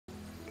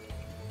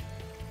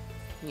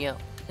Yo,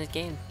 this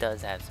game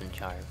does have some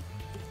charm.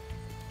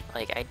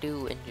 Like, I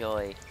do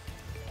enjoy,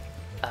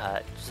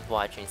 just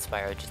watching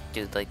Spyro just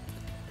do, like,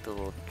 the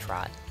little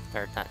trot.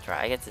 Or, not trot,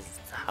 I guess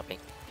it's hopping.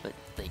 But,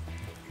 like,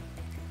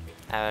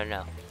 I don't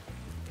know.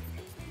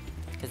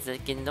 Because,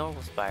 like, in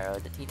normal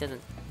Spyro, he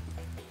doesn't...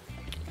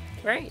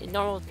 Right?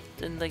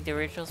 In, like, the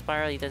original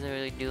Spyro, he doesn't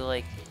really do,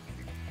 like,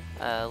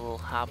 a little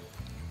hop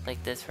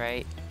like this,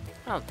 right?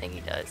 I don't think he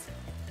does.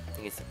 I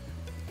think it's,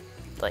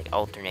 like,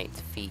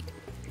 alternates feet.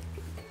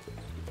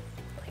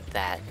 Like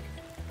that,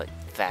 but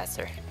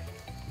faster.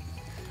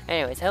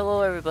 Anyways,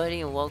 hello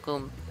everybody and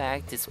welcome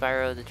back to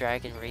Spyro the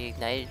Dragon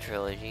Reignited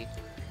Trilogy.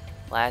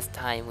 Last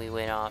time we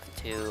went off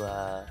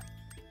to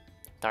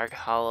Dark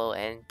Hollow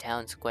and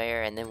Town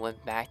Square and then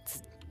went back to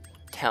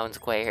Town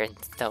Square and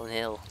Stone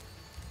Hill.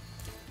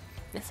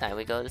 This time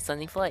we go to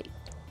Sunny Flight.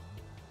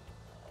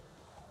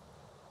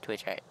 To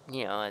which as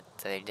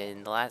I did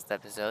in the last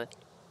episode,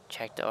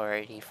 checked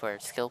already for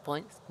skill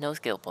points, no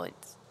skill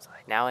points. So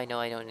now I know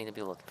I don't need to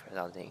be looking for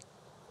something.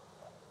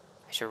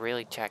 I should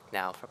really check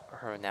now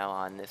from now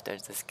on if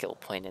there's a skill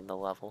point in the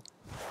level.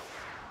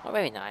 Or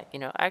maybe not,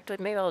 actually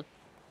maybe I'll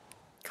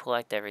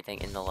collect everything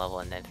in the level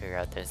and then figure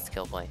out there's a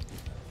skill point.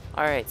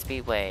 Alright,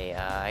 Speedway,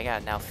 I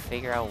gotta now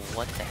figure out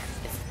what the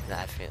heck. This is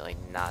definitely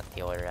not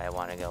the order I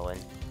want to go in.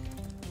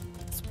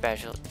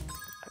 Special...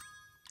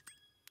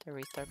 The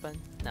restart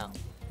button? No.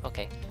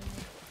 Okay.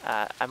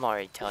 I'm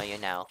already telling you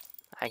now.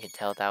 I can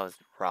tell that was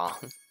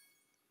wrong.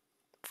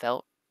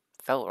 Felt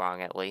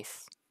wrong at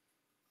least.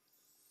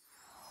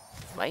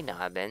 Might not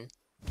have been.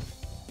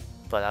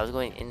 But I was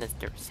going in the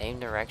same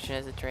direction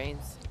as the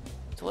trains.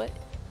 So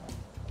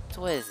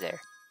what is there?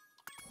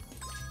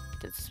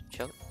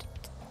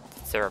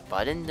 Is there a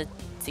button to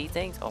see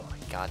things? Oh my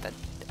god,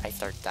 I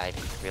start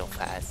diving real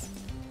fast.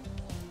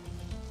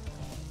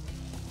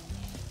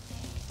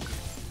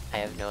 I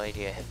have no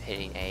idea if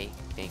hitting A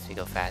makes me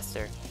go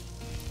faster.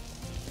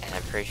 And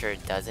I'm pretty sure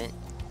it doesn't.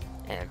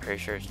 And I'm pretty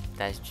sure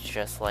that's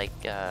just like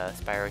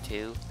Spyro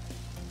 2.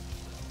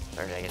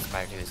 Or I guess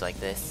Spyro 2 is like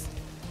this.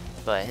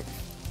 But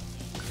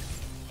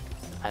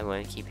I'm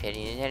going to keep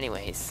hitting it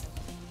anyways.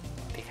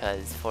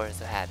 Because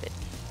force of habit.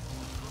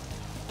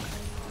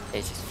 It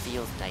just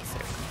feels nicer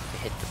to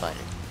hit the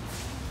button.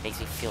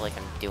 Makes me feel like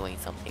I'm doing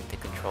something to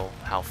control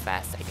how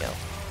fast I go.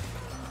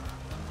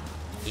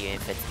 Even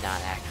if it's not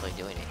actually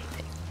doing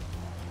anything.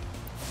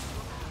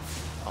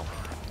 Oh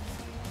my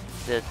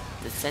god.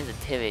 The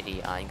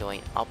sensitivity on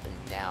going up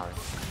and down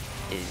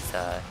is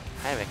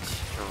kind of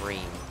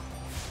extreme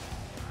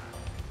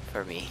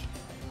for me.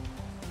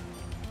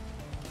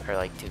 Or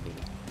like to me.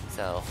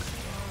 So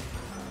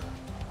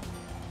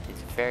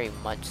it's very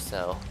much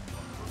so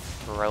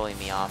throwing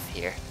me off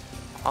here.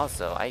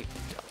 Also, I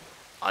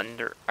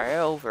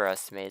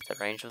overestimated the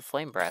range of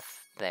flame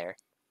breath there.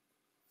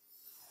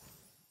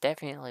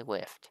 Definitely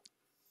whiffed.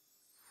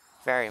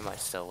 Very much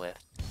so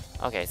whiffed.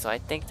 Okay, so I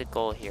think the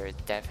goal here is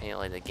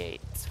definitely the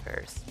gates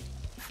first,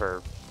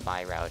 for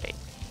my routing.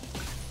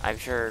 I'm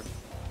sure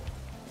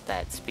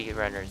that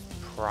speedrunners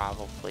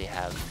probably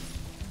have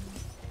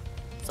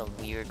some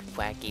weird,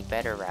 wacky,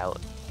 better route,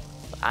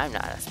 but I'm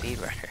not a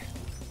speedrunner.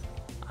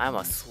 I'm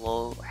a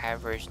slow,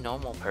 average,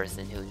 normal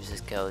person who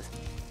just goes,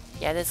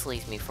 yeah, this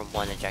leads me from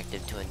one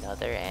objective to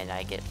another, and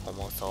I get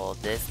almost all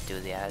of this,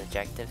 do the other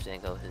objectives,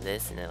 and go to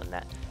this, and then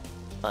that.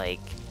 Like,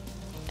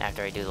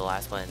 after I do the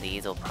last one of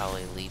these, it'll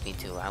probably lead me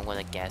to, I'm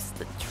gonna guess,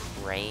 the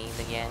train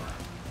again.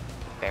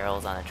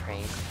 Barrels on a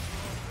train.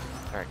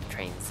 Or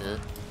trains. And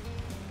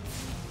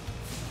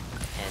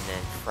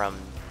then from,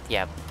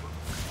 yeah,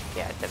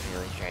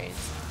 definitely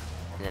trains.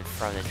 And then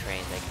from the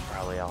trains, I can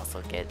probably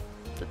also get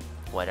the,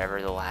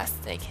 whatever the last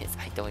thing is.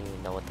 I don't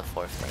even know what the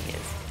fourth thing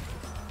is.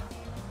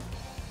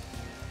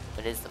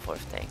 What is the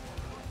fourth thing?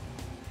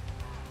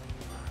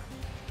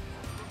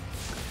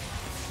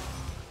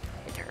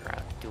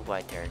 Do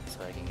wide turn so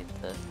I can get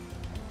the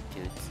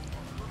dudes.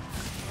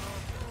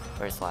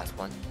 Where's the last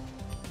one?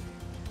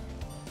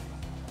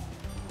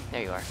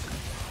 There you are.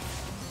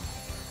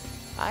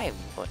 I am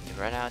going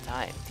to run out of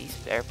time.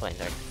 These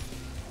airplanes are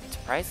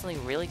surprisingly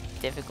really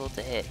difficult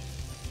to hit.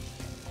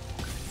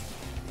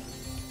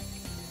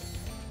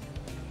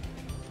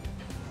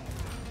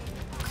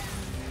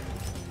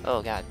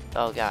 Oh god,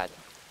 oh god.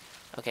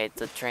 Okay,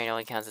 the train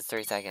only counts as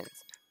 30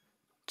 seconds.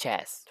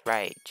 Chest,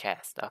 right,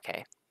 chest,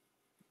 okay.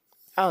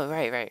 Oh,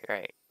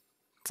 right.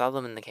 Saw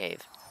them in the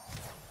cave.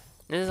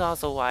 This is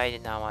also why I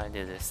did not want to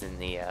do this in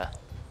the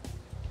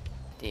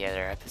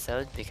other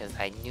episode, because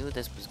I knew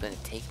this was going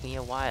to take me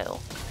a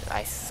while.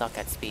 I suck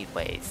at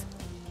speedways.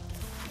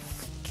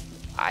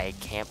 I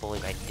can't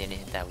believe I didn't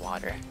hit that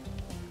water.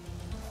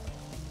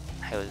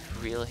 I was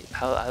really...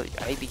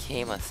 I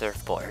became a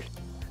surfboard.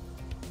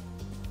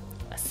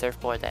 A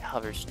surfboard that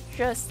hovers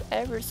just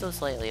ever so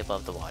slightly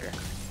above the water.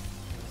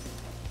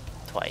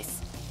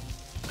 Twice.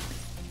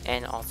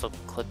 And also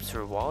clips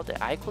through a wall. Did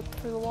I clip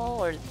through the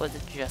wall, or was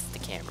it just the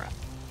camera?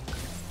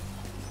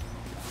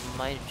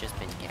 Might have just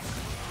been the camera.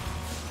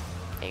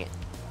 Dang it.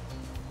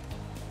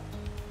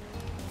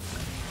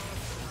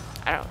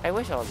 I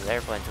wish all the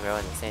airplanes would go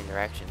in the same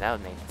direction. That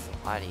would make this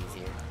a lot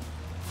easier.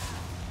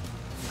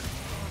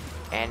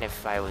 And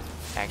if I was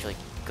actually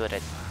good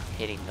at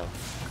hitting them.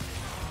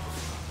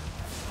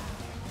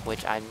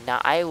 Which I'm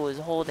not. I was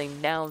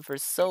holding down for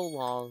so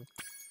long.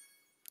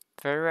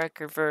 For the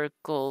record,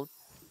 vertical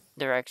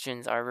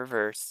directions are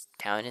reversed.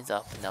 Down is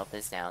up and up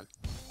is down.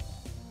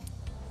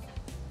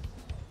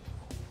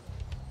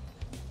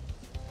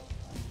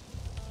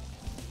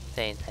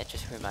 Saying that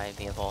just reminded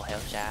me of All Hail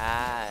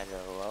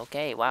Shadow.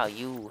 Okay, wow,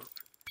 you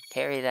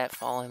carry that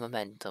falling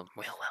momentum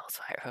real well,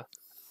 Spyro.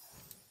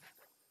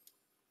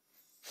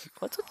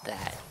 What's with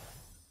that?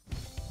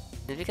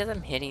 Is it because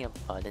I'm hitting a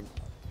button?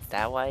 Is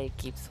that why it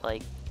keeps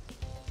like...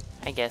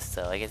 I guess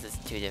so. I guess it's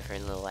two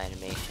different little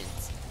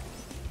animations.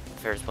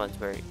 The first one's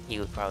where he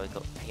would probably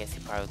go... I guess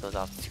he probably goes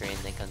off the screen and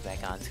then comes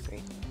back on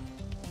screen.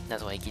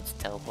 That's why he keeps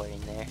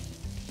teleporting there.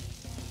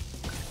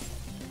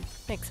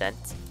 Makes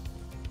sense.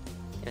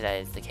 If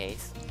that is the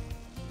case.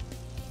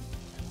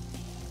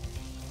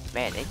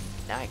 Man, they did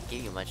not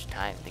give you much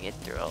time to get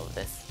through all of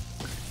this.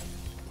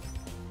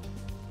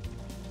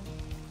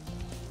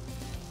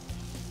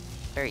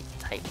 Very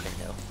tight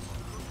window.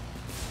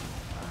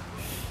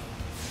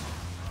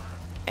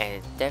 And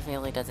it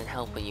definitely doesn't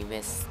help when you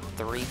miss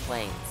 3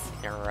 planes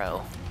in a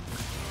row.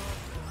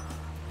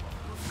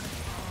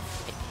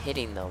 And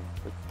hitting them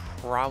would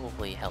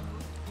probably help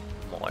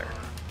more.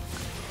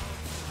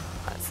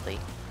 Honestly.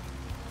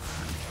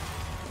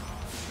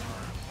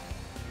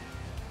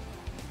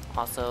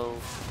 Also,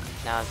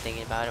 now I'm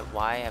thinking about it,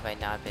 why have I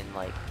not been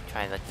like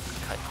trying to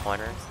cut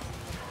corners?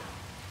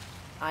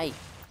 I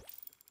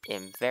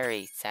am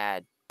very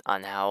sad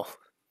on how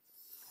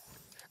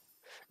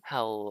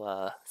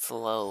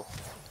slow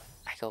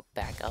I go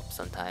back up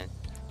sometimes.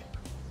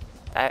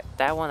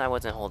 That one I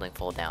wasn't holding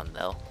full down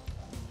though.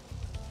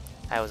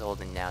 I was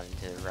holding down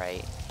to the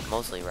right,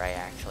 mostly right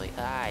actually.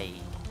 I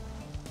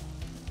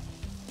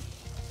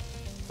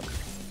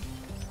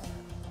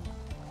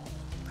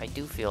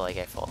do feel like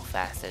I fall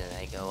faster than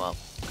I go up.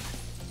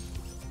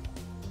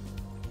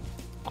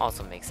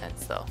 Also makes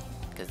sense though,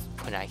 because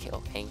when I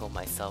can angle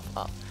myself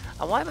up.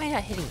 Why am I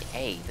not hitting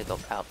A to go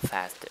out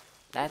faster?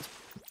 That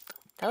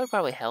would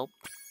probably help.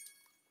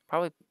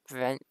 Probably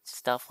prevent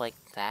stuff like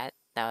that,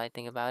 now that I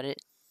think about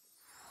it.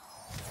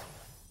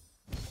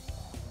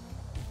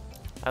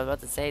 I was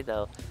about to say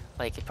though,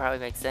 like it probably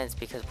makes sense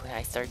because when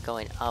I start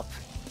going up,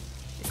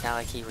 it's not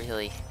like he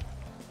really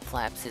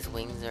flaps his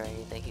wings or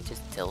anything, he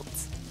just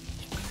tilts.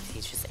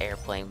 He's just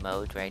airplane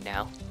mode right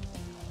now.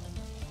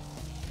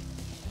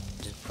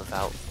 Just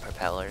without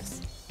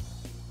propellers.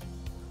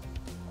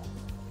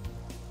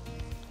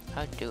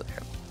 How do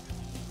airplanes?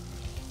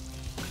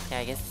 Yeah,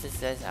 I guess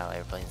this is how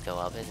airplanes go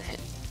up, isn't it?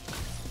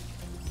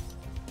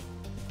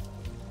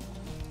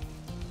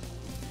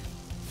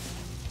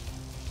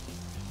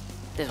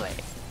 This way.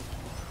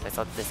 I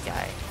saw this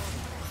guy. I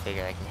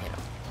figured I can hit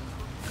him.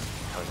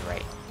 I was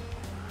right.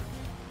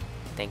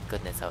 Thank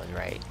goodness I was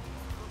right.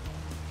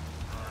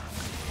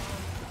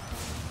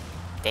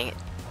 Dang it.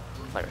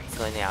 Whatever, he's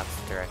going the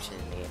opposite direction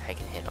than me. I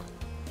can hit him.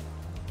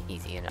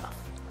 Easy enough.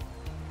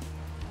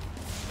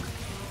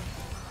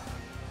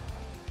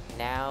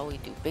 Now we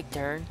do big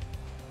turn.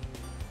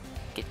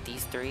 Get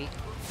these 3 in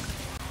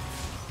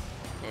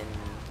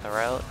a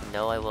row.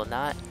 No, I will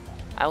not.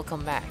 I will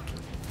come back.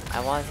 I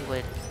want to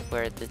see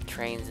where the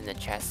trains and the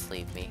chests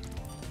leave me.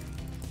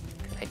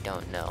 I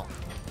don't know.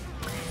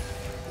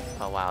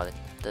 Oh wow,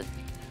 the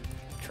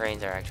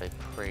trains are actually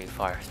pretty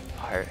far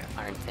apart,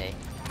 aren't they?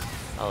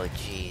 Oh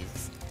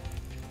jeez.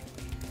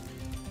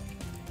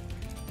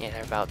 Yeah,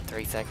 they're about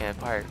 3 seconds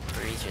apart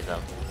for each of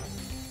them.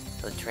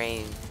 So the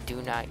trains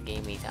do not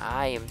gain me.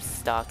 I am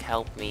stuck.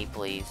 Help me,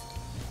 please.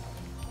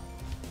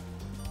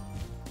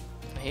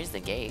 Here's the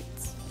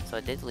gates. So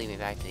it did lead me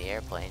back to the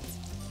airplanes.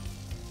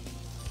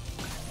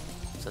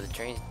 So the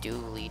trains do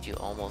lead you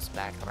almost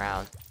back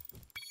around.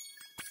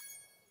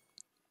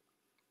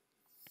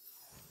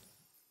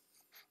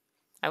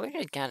 I wish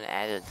I'd kind of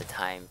added the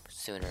time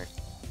sooner.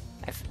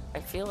 I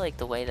feel like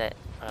the way that,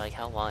 or like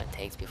how long it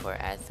takes before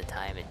it adds the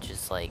time, it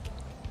just like,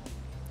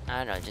 I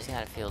don't know, it just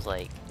kind of feels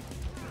like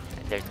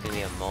there's gonna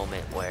be a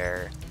moment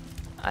where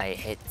I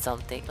hit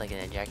something, like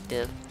an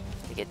objective,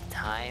 to get the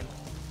time,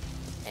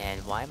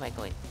 and why am I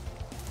going?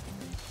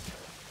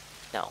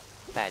 No,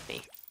 bad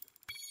me.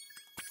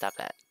 Stop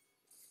that.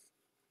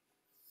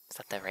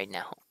 Stop that right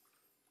now.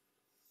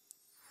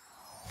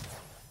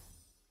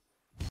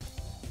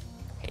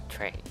 Okay,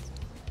 trains.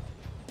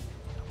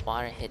 I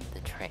want to hit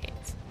the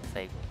trains.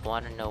 I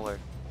want to know where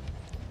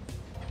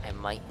I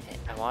might hit.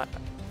 I want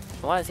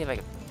to see if I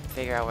can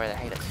figure out where the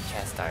heck the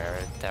chests are. Or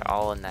if they're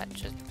all in that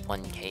just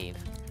one cave.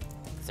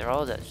 If they're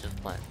all in that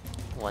just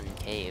one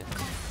cave,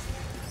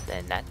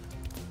 then that's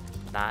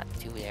not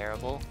too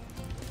terrible.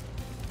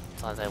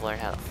 As long as I learn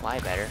how to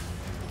fly better,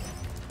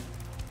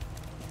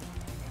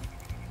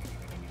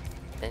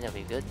 then it'll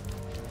be good.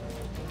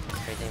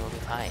 Everything will be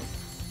fine.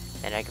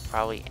 And I could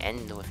probably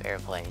end with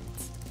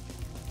airplanes.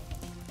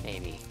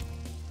 Maybe.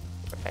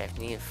 I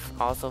need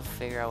to also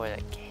figure out where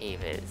that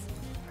cave is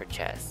for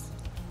chests.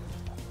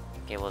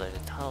 Okay, well there's a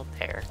tunnel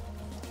there.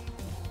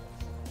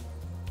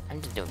 I'm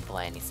just doing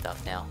planning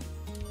stuff now.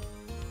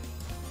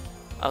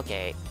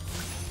 Okay.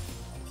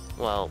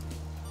 Well,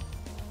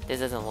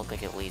 this doesn't look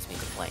like it leads me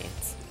to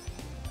planes.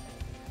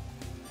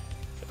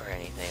 Or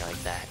anything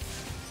like that.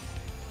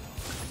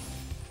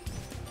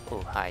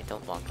 Oh, hi,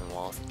 don't bonk on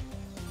walls.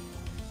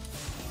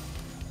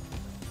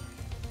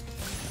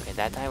 Okay,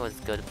 that time was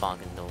good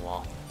bonking the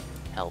wall.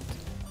 Helped.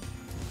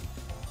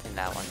 And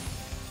that one.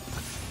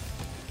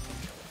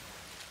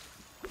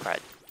 Crud.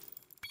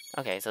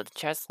 Okay, so the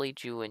chest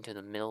leads you into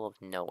the middle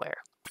of nowhere.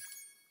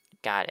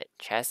 Got it.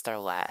 Chests are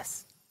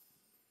last.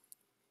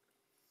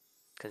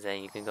 Because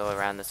then you can go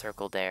around the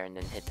circle there and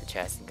then hit the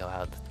chest and go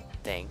out the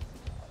thing.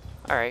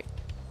 Alright.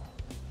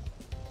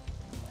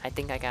 I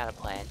think I got a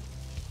plan.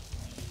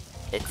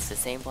 It's the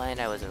same plan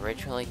I was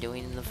originally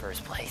doing in the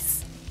first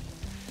place.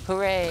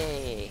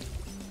 Hooray!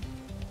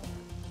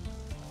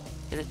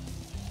 Is it?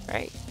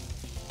 Right?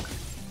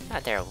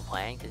 Not a terrible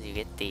plan, because you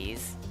get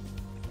these.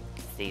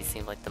 These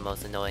seem like the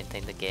most annoying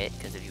thing to get,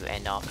 because if you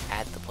end off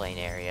at the plane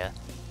area,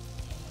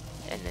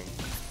 and then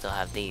still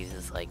have these,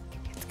 it's like,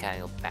 it's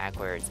kind of go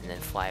backwards and then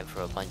fly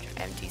for a bunch of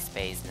empty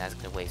space, and that's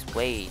going to waste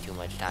way too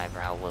much time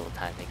for how little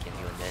time they give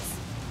you in this.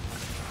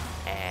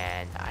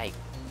 And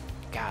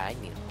God, I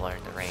need to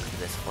learn the range of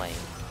this flame.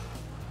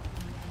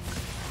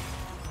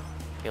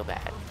 Feel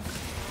bad.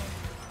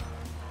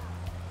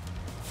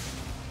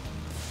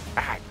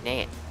 Ah, dang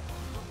it.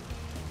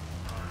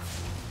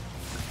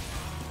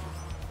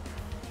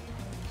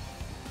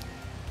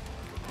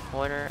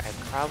 Corner, I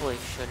probably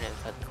shouldn't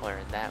have cut the corner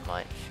that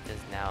much,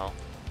 because now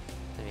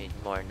it's going to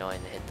be more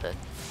annoying to hit the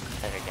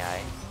other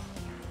guy.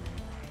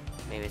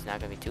 Maybe it's not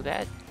going to be too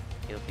bad.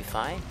 It'll be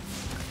fine.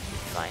 It'll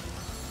be fine.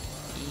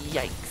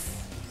 Yikes.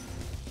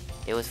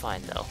 It was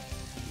fine though.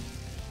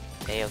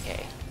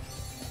 Okay.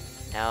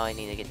 Now I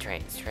need to get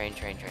trains. Trains.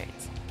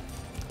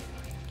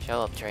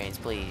 Show up, trains,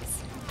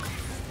 please.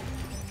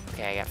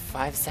 Okay, I got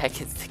 5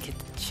 seconds to get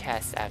the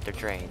chest after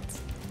trains.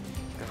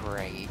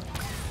 Great.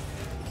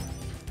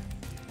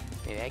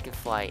 Maybe I can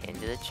fly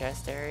into the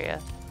chest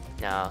area?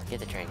 No, get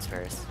the trains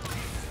first.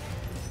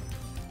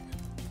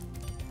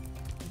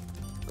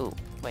 Ooh,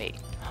 wait.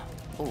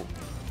 Ooh.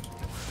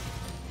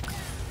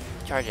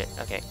 Charge it,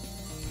 okay.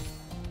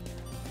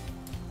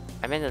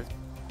 I'm in the...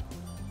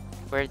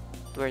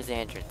 Where's the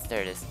entrance?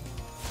 There it is.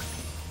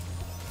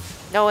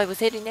 No, I was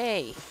hitting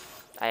A!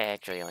 I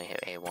actually only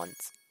hit A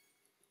once.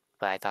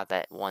 But I thought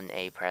that one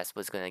A press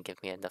was gonna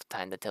give me enough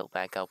time to tilt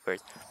back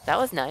upwards. That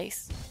was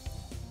nice.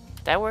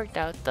 That worked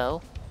out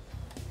though.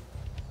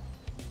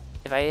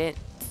 If I didn't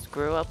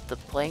screw up the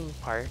playing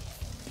part,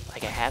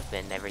 like I have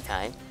been every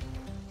time,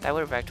 that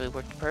would have actually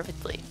worked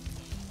perfectly.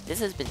 This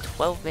has been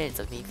 12 minutes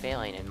of me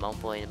failing and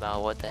mumbling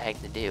about what the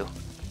heck to do.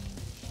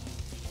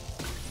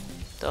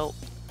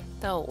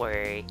 Don't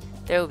worry,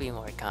 there will be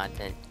more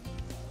content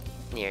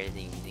near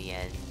the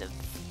end of...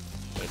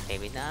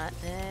 Maybe not?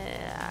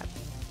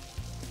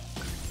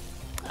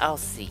 I'll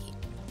see.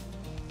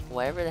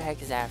 Whatever the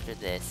heck is after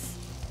this,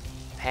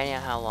 depending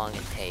on how long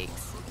it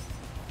takes,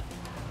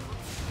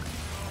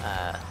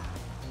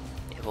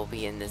 it will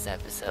be in this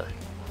episode.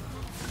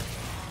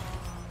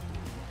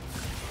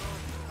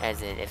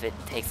 As in, if it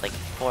takes like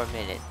 4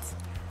 minutes,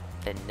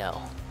 then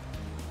no.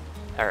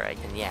 Alright,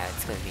 then yeah,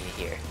 it's gonna be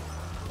here.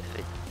 If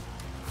it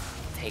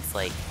takes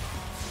like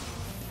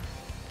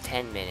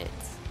 10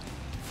 minutes,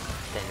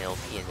 then it'll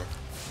be in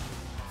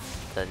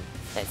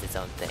that's its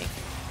own thing.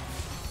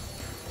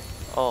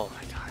 Oh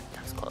my god,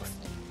 that was close.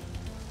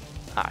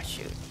 Ah,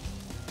 shoot.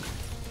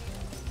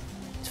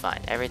 It's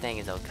fine, everything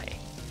is okay.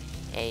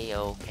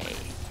 A-okay.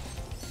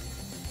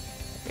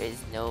 There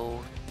is no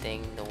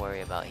thing to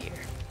worry about here.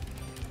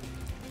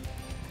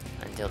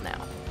 Until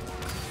now.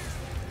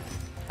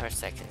 How much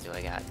seconds do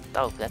I got?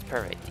 Oh, that's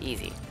perfect.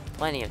 Easy.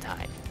 Plenty of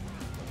time.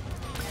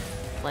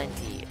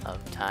 Plenty of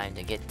time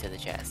to get to the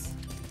chest.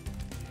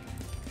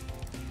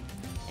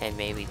 And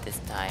maybe this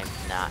time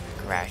not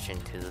crash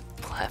into the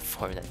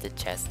platform that the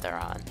chests are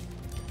on.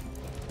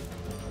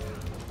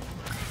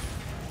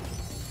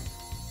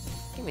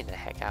 Get me the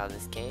heck out of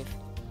this cave.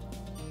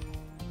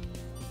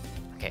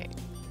 Okay.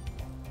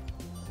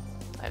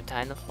 I have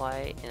time to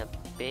fly in a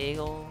big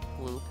ol'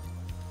 loop.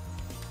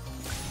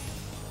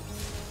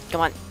 Come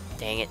on!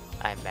 Dang it,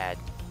 I'm mad.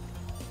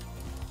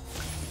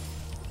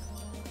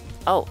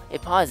 Oh,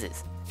 it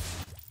pauses.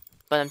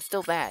 But I'm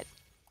still bad.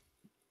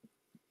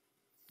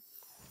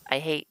 I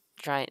hate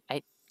trying...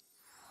 I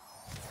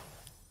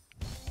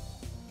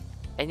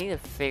need to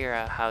figure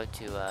out how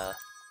to,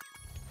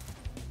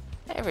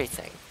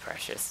 everything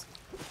precious.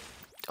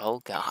 Oh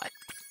god.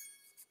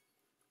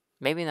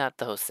 Maybe not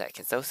those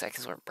seconds. Those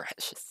seconds weren't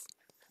precious.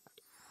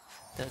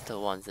 Those are the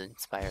ones in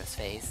Spyro's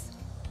face.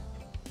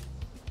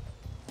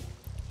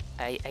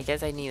 I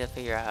guess I need to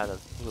figure out how to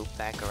loop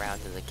back around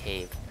to the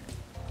cave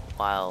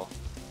while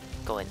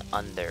going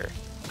under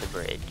the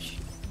bridge.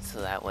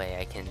 So that way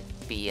I can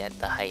be at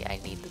the height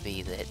I need to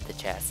be to hit the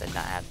chest and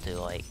not have to,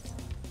 like,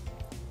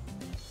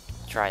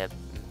 try to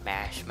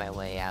mash my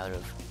way out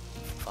of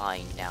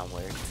flying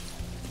downwards.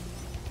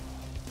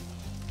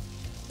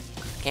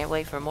 can't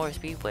wait for more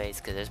speedways,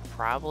 because there's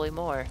probably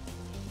more.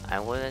 I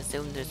would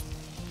assume there's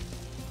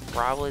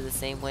probably the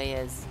same way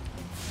as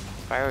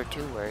Spyro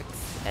 2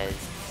 works, as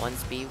one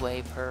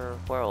speedway per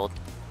world.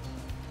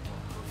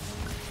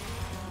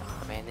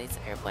 Oh man, these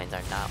airplanes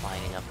are not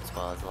lining up as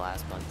well as the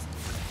last ones.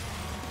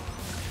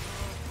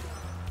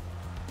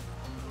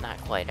 Not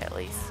quite, at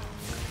least.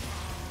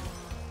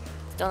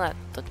 Still not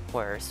the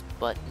worst,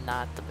 but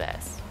not the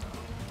best.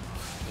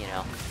 You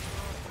know.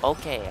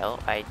 Okay, oh,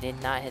 I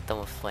did not hit them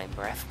with flame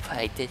breath, but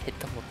I did hit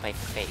them with my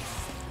face.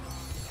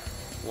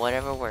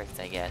 Whatever works,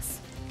 I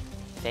guess.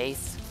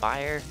 Face,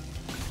 fire,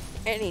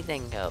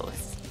 anything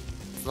goes.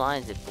 As long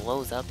as it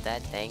blows up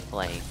that dang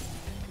plane.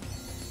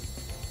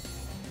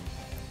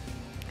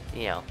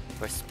 You know,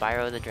 we're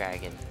Spyro the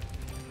Dragon,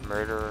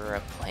 murderer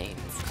of planes.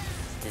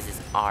 This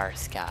is our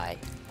sky.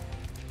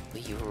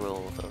 We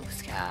rule the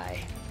sky.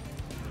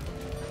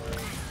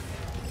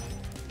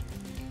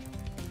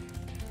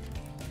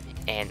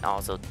 And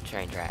also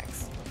train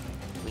tracks.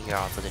 We are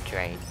also the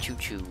train. Choo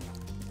choo.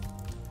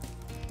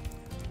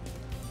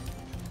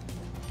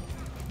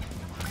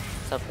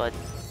 What's up, bud?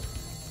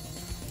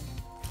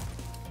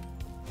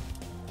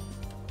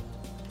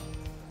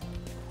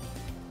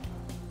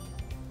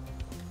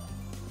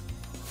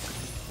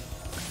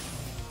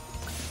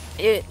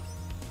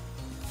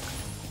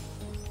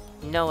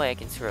 No way I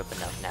can screw up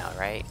enough now,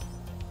 right?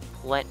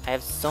 I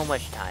have so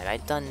much time.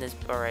 I've done this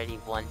already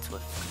once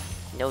with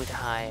no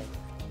time.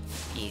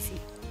 Easy.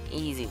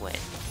 Easy win.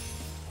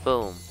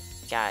 Boom.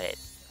 Got it.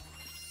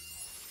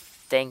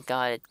 Thank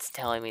God it's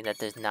telling me that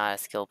there's not a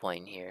skill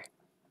point here.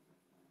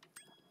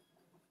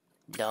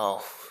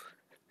 No.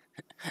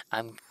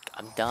 I'm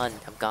done.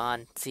 I'm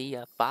gone. See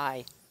ya.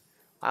 Bye.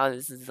 Wow,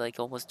 this is like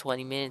almost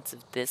 20 minutes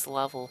of this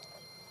level.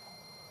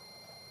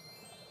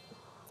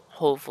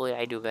 Hopefully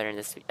I do better in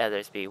the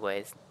other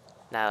speedways.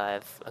 Now that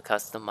I've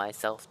accustomed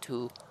myself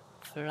to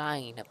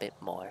flying a bit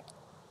more.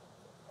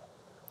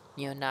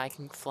 You know, now I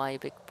can fly a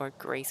bit more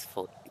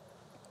gracefully.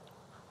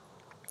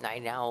 I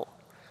now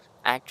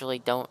actually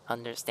don't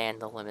understand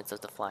the limits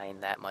of the flying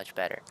that much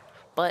better.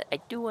 But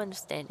I do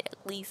understand at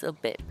least a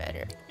bit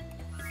better.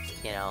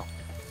 You know.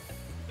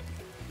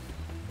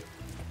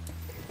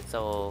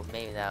 So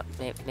maybe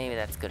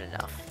that's good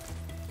enough.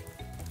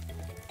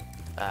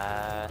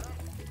 I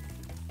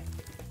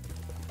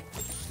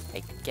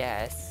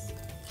guess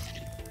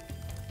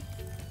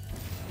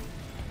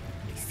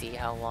we see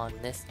how long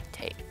this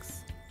takes.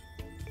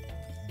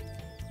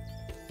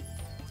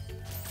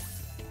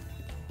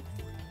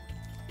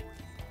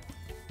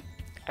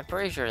 I'm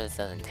pretty sure this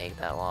doesn't take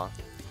that long.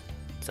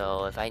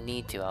 So if I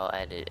need to, I'll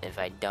edit. If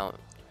I don't,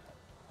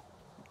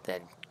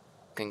 then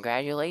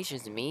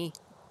congratulations, me.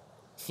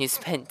 You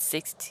spent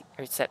 16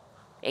 or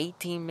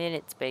 18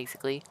 minutes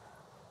basically,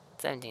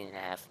 17 and a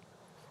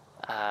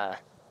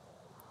half,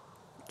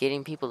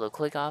 getting people to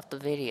click off the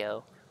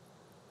video,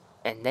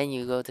 and then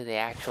you go to the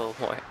actual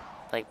more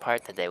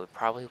part that they would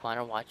probably want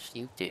to watch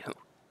you do,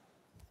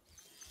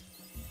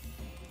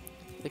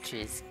 which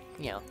is,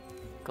 you know,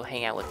 go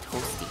hang out with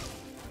Toasty.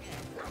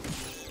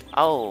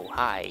 Oh,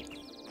 hi.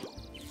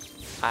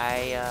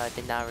 I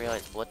did not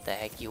realize what the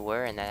heck you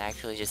were, and that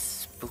actually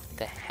just spooked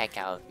the heck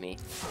out of me.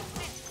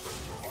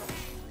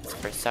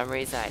 For some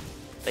reason,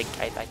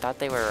 I thought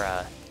they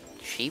were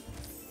sheep.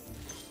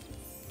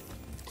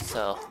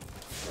 So,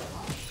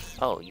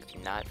 oh, you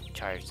cannot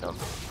charge them.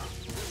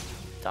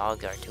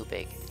 Dogs are too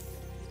big.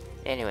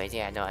 Anyways,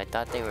 yeah, no, I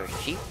thought they were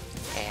sheep,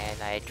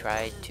 and I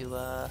tried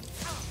to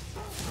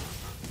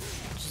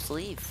just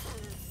leave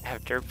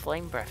after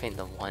flame breathing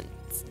them once.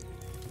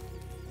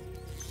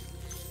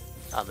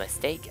 A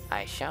mistake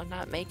I shall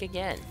not make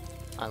again,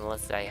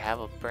 unless I have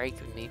a break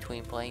in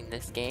between playing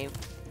this game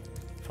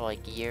for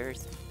like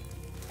years,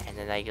 and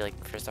then I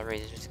for some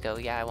reason just go,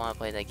 yeah, I want to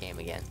play that game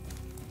again.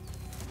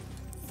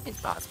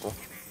 It's possible.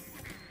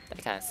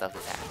 That kind of stuff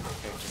is happening.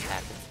 It just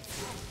happens.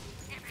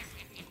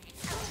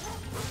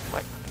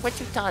 What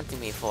you taunting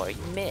me for?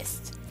 You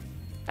missed.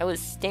 I was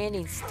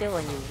standing still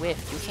and you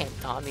whiffed. You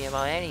can't taunt me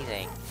about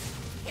anything.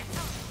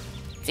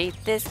 See,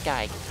 this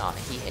guy can taunt.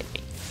 He hit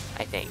me,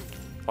 I think.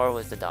 Or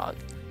was the dog.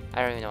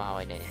 I don't even know how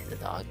I didn't hit the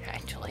dog,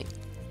 actually.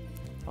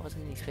 What was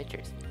in these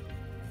pictures?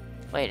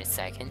 Wait a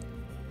second.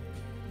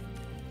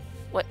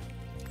 What?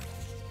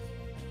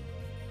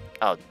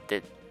 Oh,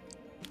 the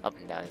up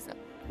and down is not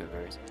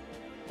reverse.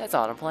 That's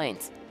Autumn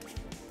Plains.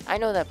 I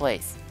know that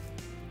place.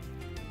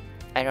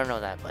 I don't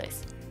know that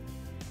place.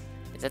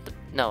 Is that the...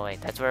 No,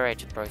 wait, that's where I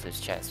just broke his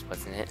chest,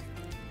 wasn't it?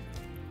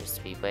 The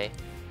speedway.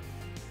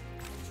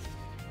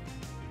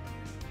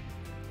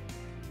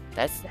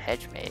 That's the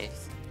hedge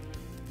maze.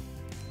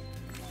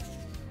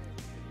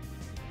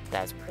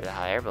 That's where the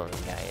hot air balloon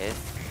guy is.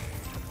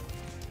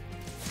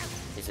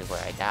 This is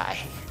where I die.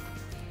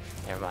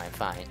 Never mind,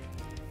 fine.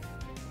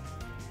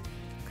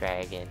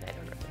 Dragon, I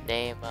don't know the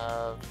name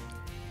of.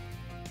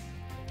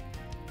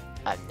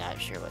 I'm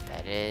not sure what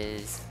that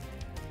is.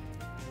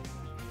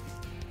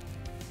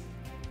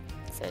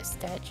 Is that a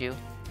statue?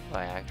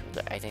 Or an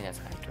actual, I think that's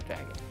an actual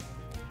dragon.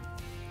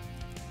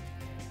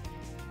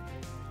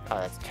 Oh,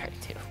 that's a dragon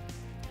too.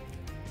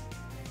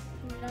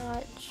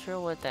 sure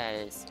what that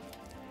is.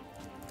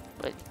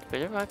 But were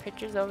there my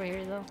pictures over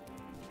here though?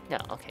 No,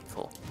 okay,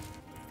 cool.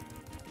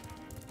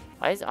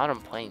 Why is Autumn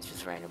Plains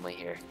just randomly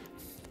here?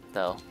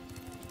 Though.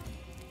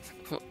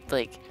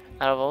 Like,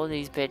 out of all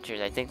these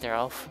pictures, I think they're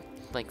all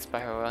like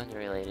Spyro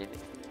unrelated.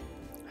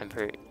 I'm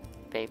pretty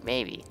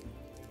maybe.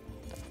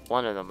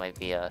 One of them might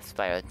be a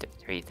Spyro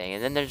 3 thing,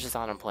 and then there's just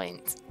Autumn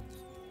Plains.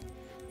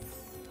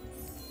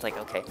 It's like,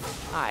 okay,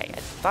 I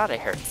thought I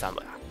heard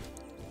somebody.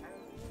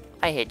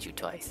 I hit you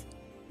twice.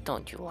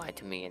 Don't you lie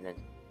to me and then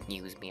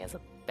use me as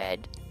a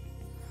bed.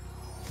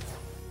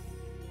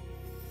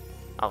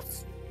 I'll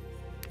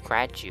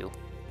scratch you.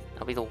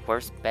 I'll be the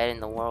worst bed in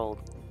the world.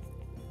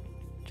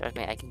 Trust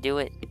me, I can do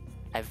it.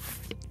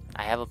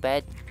 I have a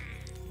bed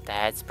that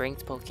had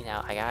springs poking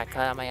out. I got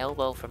cut on my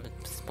elbow from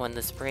one of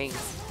the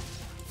springs.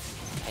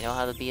 I know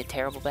how to be a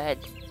terrible bed.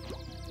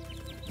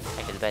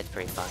 Actually, the bed's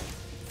pretty fine.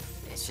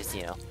 It's just,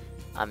 you know,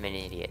 I'm an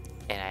idiot,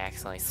 and I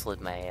accidentally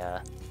slid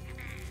my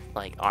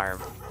like arm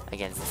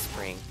against the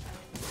spring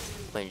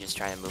when just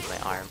trying to move my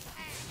arm.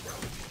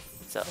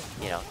 So,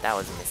 you know, that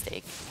was a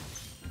mistake.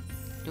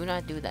 Do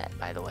not do that,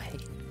 by the way.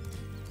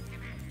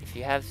 If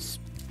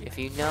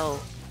you know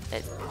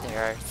that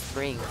there are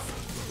springs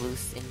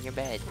loose in your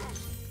bed,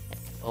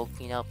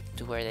 poking up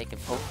to where they can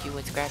poke you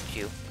and scratch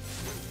you,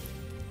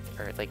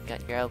 or like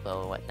cut your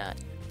elbow or whatnot,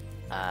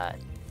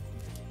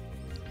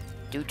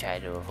 do try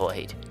to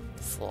avoid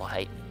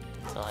sliding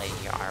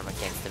your arm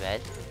against the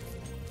bed.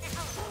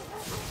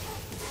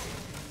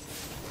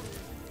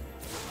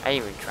 I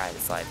didn't even try to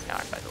slide my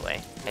arm, by the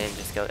way. I didn't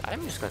just go,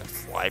 I'm just gonna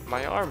slide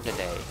my arm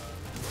today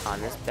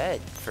on this bed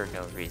for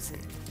no reason.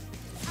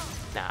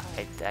 Nah,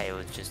 I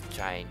was just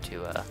trying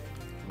to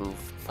move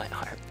my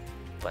arm,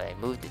 but I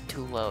moved it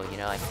too low, you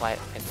know, I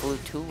flew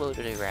too low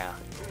to the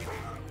ground.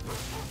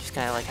 Just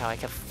kind of like how I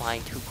kept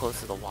flying too close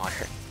to the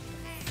water.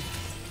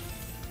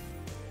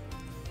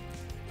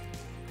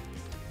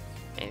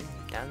 And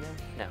down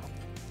there? No.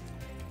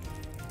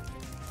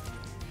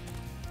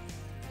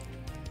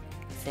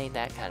 This ain't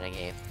that kind of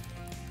game.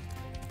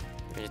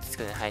 We're just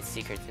gonna hide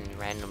secrets in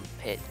random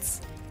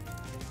pits.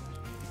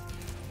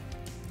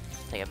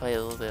 Like, I played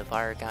a little bit of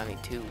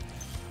Origami too,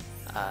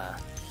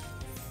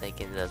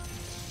 like in the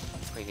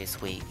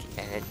previous week,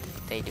 and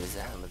they do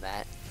some of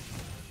that.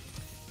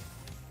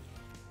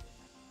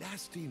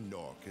 Nasty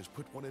Nork has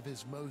put one of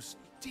his most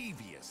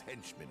devious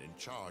henchmen in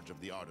charge of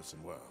the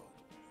artisan world.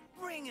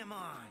 Bring him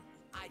on!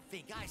 I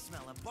think I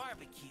smell a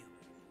barbecue.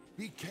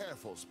 Be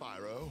careful,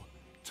 Spyro.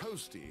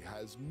 Toasty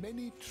has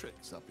many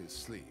tricks up his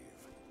sleeve.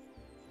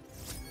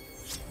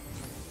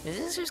 Is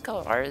this just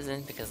called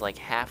artisan because like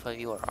half of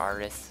you are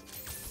artists?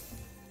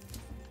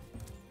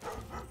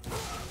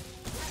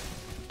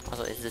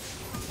 Also, is it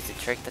a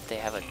trick that they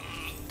have a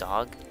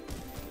dog?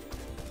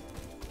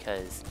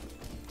 Because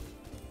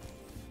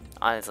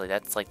honestly,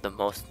 that's like the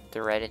most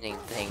threatening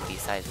thing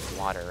besides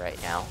water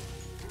right now.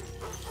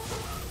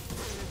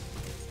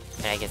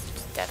 And I guess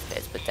it's death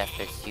pits, but death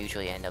pits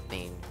usually end up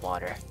being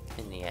water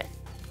in the end.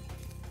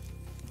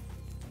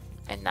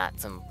 And not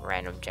some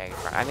random jagged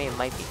rock. I mean, it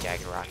might be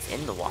jagged rocks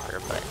in the water,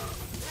 but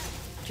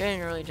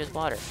generally just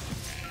water.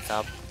 What's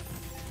up?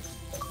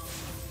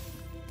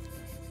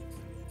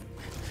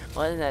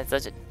 Wasn't that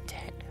such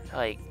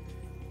a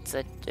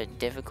such a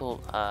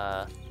difficult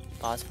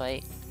boss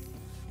fight?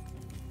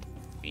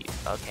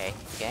 Okay,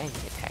 getting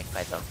attacked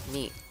by them.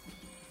 Neat.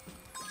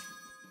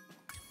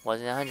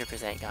 Wasn't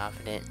 100%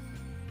 confident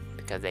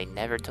because they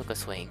never took a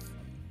swing.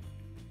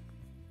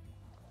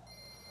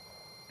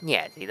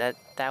 Yeah, see that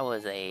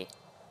was a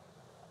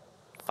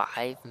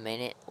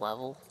 5-minute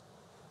level.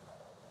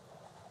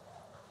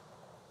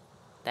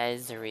 That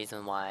is the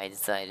reason why I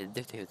decided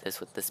to do this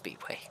with the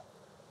Speedway.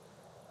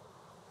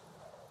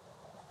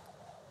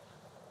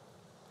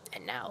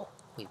 And now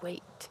we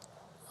wait.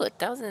 Look,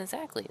 1,000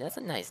 exactly. That's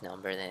a nice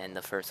number than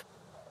the first,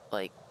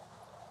 like,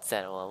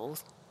 set of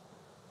levels.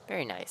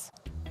 Very nice.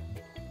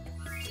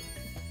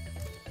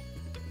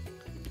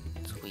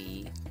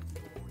 Sweet.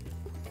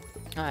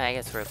 Alright, I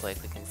guess real quick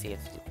we can see if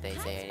they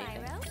say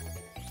anything.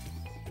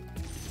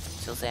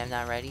 Still say I'm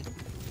not ready?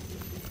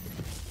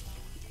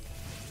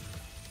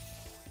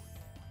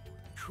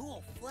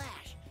 Cool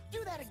flash.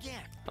 Do that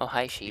again. Oh,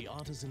 hi, sheep. The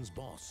artisan's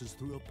boss is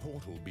through a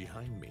portal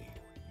behind me.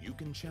 You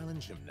can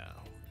challenge him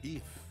now,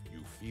 if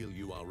you feel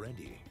you are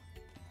ready.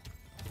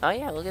 Oh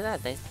yeah, look at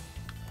that. They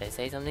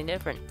say something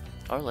different.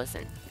 Or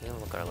listen. You can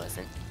look or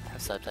listen.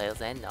 Have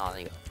subtitles and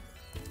audio.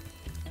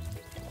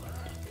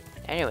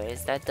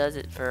 Anyways, that does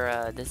it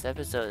for this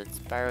episode of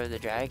Spyro the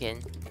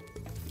Dragon.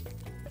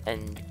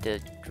 And the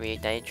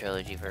Reignited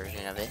Trilogy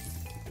version of it.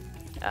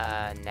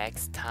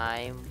 Next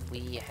time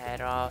we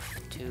head off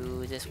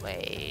to this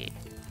way.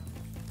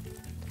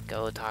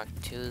 Go talk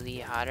to the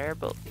hot air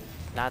boat.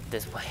 Not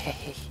this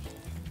way.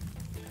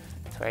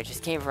 That's where I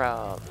just came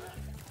from.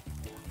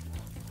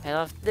 Head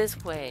off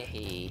this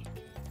way.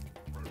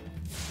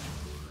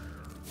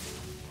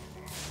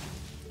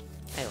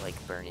 I like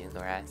burning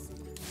grass.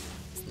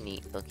 It's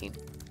neat looking.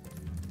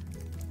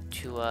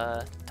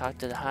 To talk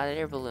to the hot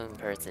air balloon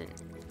person.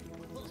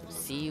 So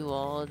see you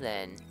all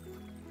then.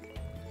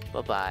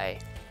 Bye bye.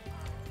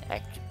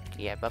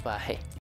 Yeah, bye bye.